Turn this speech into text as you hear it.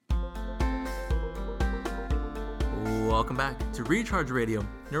Welcome back to Recharge Radio,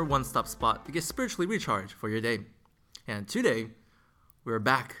 your one-stop spot to get spiritually recharged for your day. And today, we're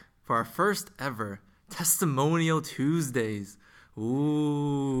back for our first ever Testimonial Tuesdays.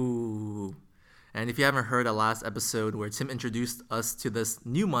 Ooh. And if you haven't heard the last episode where Tim introduced us to this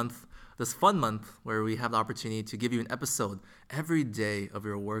new month, this fun month, where we have the opportunity to give you an episode every day of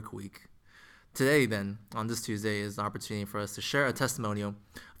your work week. Today, then, on this Tuesday, is the opportunity for us to share a testimonial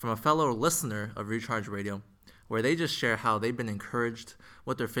from a fellow listener of Recharge Radio, where they just share how they've been encouraged,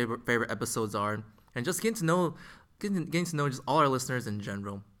 what their favorite episodes are, and just getting to know just all our listeners in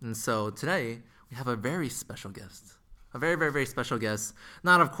general. And so today, we have a very special guest. A very, very, very special guest.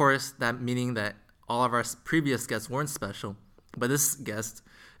 Not, of course, that meaning that all of our previous guests weren't special, but this guest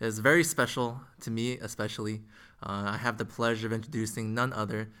is very special to me especially. I have the pleasure of introducing none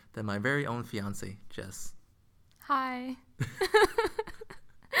other than my very own fiance, Jess. Hi.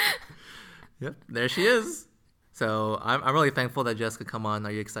 Yep, there she is. So I'm really thankful that Jess could come on.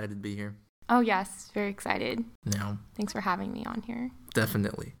 Are you excited to be here? Oh, yes. Very excited. No. Thanks for having me on here.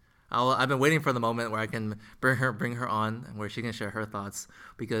 Definitely. I've been waiting for the moment where I can bring her on and where she can share her thoughts,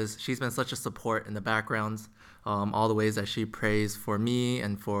 because she's been such a support in the background, all the ways that she prays for me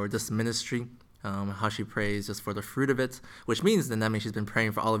and for this ministry, how she prays just for the fruit of it, which means then that means she's been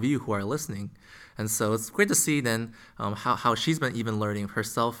praying for all of you who are listening. And so it's great to see then how she's been even learning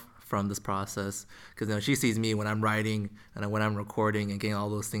herself from this process, because she sees me when I'm writing and when I'm recording and getting all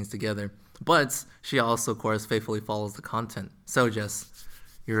those things together. But she also, of course, faithfully follows the content. So, Jess,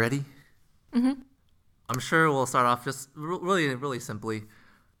 you ready? Mm-hmm. I'm sure we'll start off just really, really simply.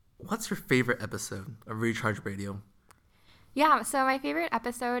 What's your favorite episode of Recharge Radio? Yeah, so my favorite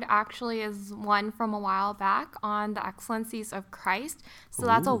episode actually is one from a while back on the Excellencies of Christ. So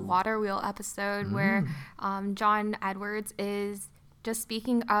that's a water wheel episode where John Edwards is just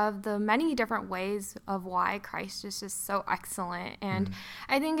speaking of the many different ways of why Christ is just so excellent. And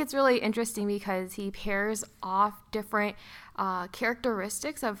I think it's really interesting because he pairs off different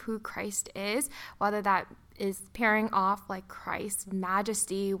characteristics of who Christ is, whether that is pairing off like Christ's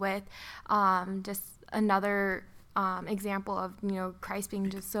majesty with just another example of, Christ being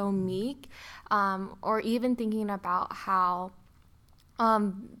just so meek, or even thinking about how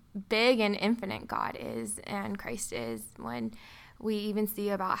big and infinite God is and Christ is, when we even see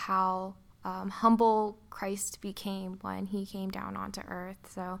about how humble Christ became when he came down onto earth.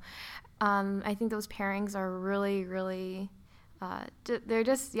 So I think those pairings are really, really, they're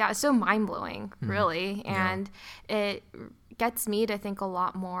just, it's so mind-blowing, really. And it gets me to think a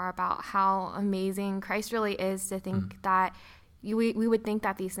lot more about how amazing Christ really is, to think that we would think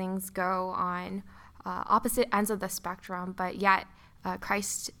that these things go on opposite ends of the spectrum, but yet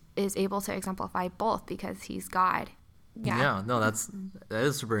Christ is able to exemplify both because he's God. Yeah, no, that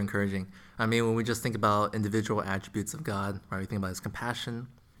is super encouraging. I mean, when we just think about individual attributes of God, right? We think about his compassion,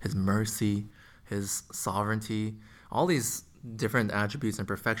 his mercy, his sovereignty. All these different attributes and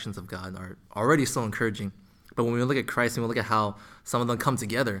perfections of God are already so encouraging. But when we look at Christ and we look at how some of them come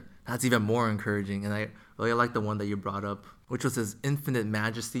together, that's even more encouraging. And I really like the one that you brought up, which was his infinite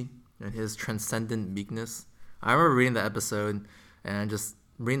majesty and his transcendent meekness. I remember reading that episode and just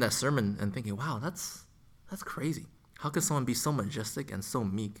reading that sermon and thinking, wow, that's crazy. How could someone be so majestic and so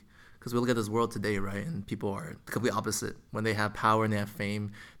meek? Because we look at this world today, right, and people are the complete opposite. When they have power and they have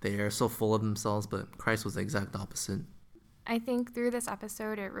fame, they are so full of themselves, but Christ was the exact opposite. I think through this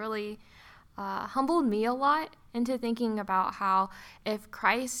episode, it really humbled me a lot into thinking about how if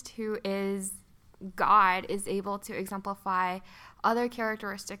Christ, who is God, is able to exemplify other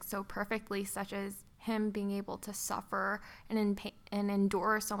characteristics so perfectly, such as him being able to suffer and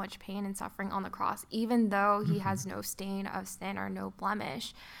endure so much pain and suffering on the cross, even though he has no stain of sin or no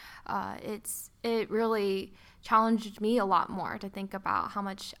blemish, it really challenged me a lot more to think about how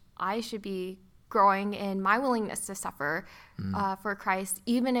much I should be growing in my willingness to suffer for Christ,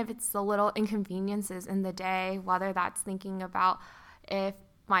 even if it's the little inconveniences in the day, whether that's thinking about if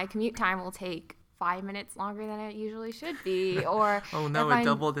my commute time will take 5 minutes longer than it usually should be, or oh no, it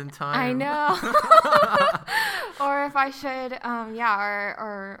doubled in time. I know. Or if I should,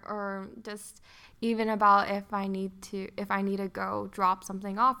 or just even about if I need to go drop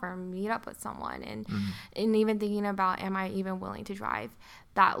something off or meet up with someone, and even thinking about, am I even willing to drive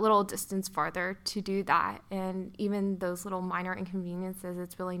that little distance farther to do that? And even those little minor inconveniences,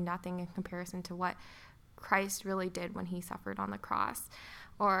 it's really nothing in comparison to what Christ really did when he suffered on the cross.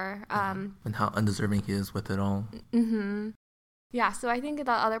 Or and how undeserving he is with it all. Yeah, so I think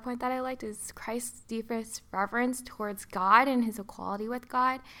the other point that I liked is Christ's deepest reverence towards God and his equality with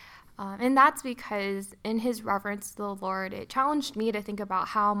God. And that's because in his reverence to the Lord, it challenged me to think about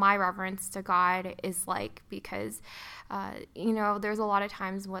how my reverence to God is like, because, there's a lot of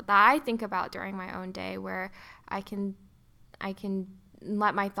times that I think about during my own day where I can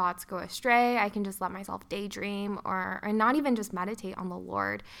let my thoughts go astray. I can just let myself daydream or not even just meditate on the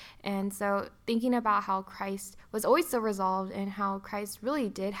Lord. And so thinking about how Christ was always so resolved and how Christ really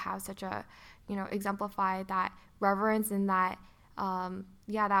did have such a, exemplify that reverence and that,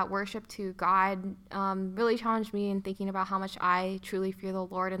 that worship to God really challenged me in thinking about how much I truly fear the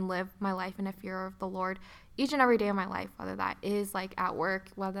Lord and live my life in a fear of the Lord each and every day of my life, whether that is like at work,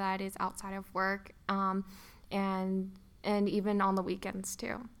 whether that is outside of work, and even on the weekends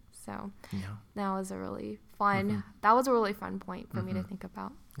too. So that was a really fun point for me to think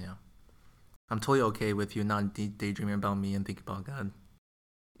about. Yeah. I'm totally okay with you not daydreaming about me and thinking about God.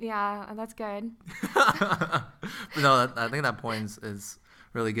 Yeah, that's good. But no, I think that point is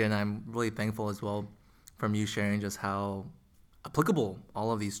really good, and I'm really thankful as well from you sharing just how applicable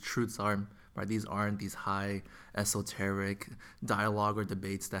all of these truths are. Right? These aren't these high esoteric dialogue or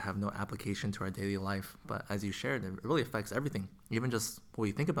debates that have no application to our daily life. But as you shared, it really affects everything, even just what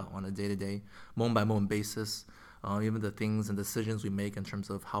you think about on a day-to-day, moment-by-moment basis, even the things and decisions we make in terms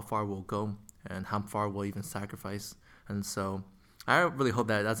of how far we'll go and how far we'll even sacrifice. And so I really hope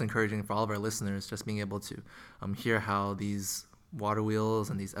that that's encouraging for all of our listeners, just being able to hear how these water wheels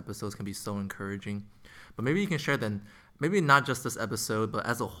and these episodes can be so encouraging. But maybe you can share then, maybe not just this episode, but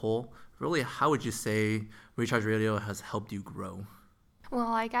as a whole, really, how would you say Recharge Radio has helped you grow? Well,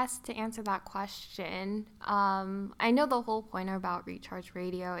 I guess to answer that question, I know the whole point about Recharge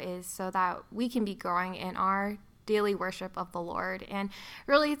Radio is so that we can be growing in our daily worship of the Lord. And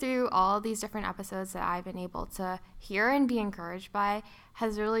really through all these different episodes that I've been able to hear and be encouraged by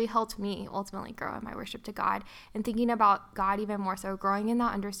has really helped me ultimately grow in my worship to God and thinking about God even more so, growing in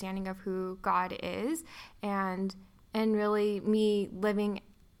that understanding of who God is and really me living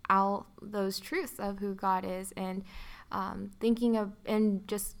out those truths of who God is and thinking of and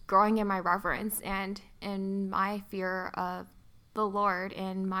just growing in my reverence and in my fear of the Lord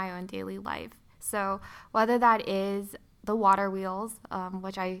in my own daily life. So whether that is the water wheels,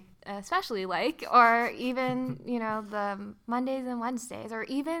 which I especially like, or even, the Mondays and Wednesdays, or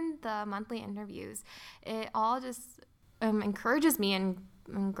even the monthly interviews, it all just encourages me and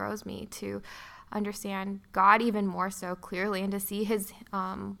grows me to understand God even more so clearly and to see his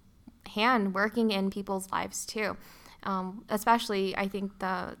hand working in people's lives too. Especially, I think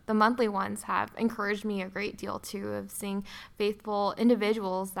the monthly ones have encouraged me a great deal too, of seeing faithful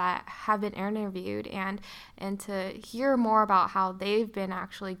individuals that have been interviewed and to hear more about how they've been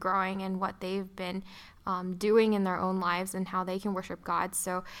actually growing and what they've been doing in their own lives and how they can worship God.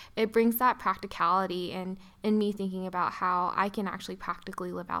 So it brings that practicality in me thinking about how I can actually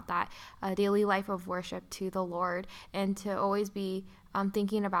practically live out that daily life of worship to the Lord and to always be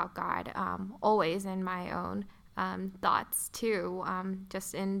thinking about God always in my own thoughts too,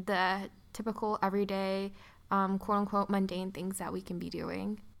 just in the typical everyday, quote unquote, mundane things that we can be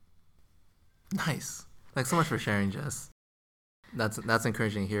doing. Nice. Thanks so much for sharing, Jess. That's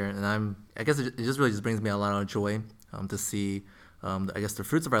encouraging here, and I guess it just really brings me a lot of joy to see, the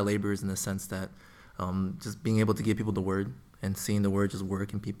fruits of our labors in the sense that just being able to give people the word and seeing the word just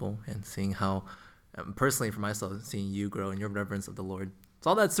work in people and seeing how, personally for myself, seeing you grow in your reverence of the Lord.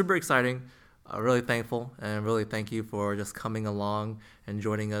 So all that's super exciting. Really thankful and really thank you for just coming along and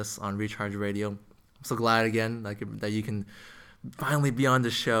joining us on Recharge Radio. I'm so glad again that you can finally be on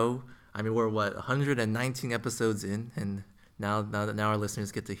the show. I mean, we're 119 episodes in, and now our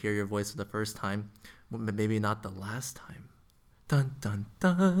listeners get to hear your voice for the first time, maybe not the last time. Dun dun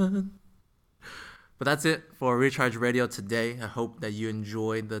dun. But that's it for Recharge Radio today. I hope that you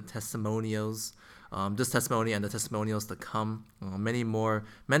enjoyed the testimonials. This testimony and the testimonials to come. Many more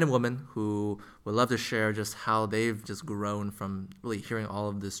men and women who would love to share just how they've just grown from really hearing all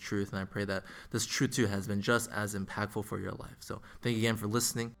of this truth. And I pray that this truth too has been just as impactful for your life. So thank you again for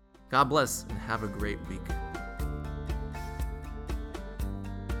listening. God bless and have a great week.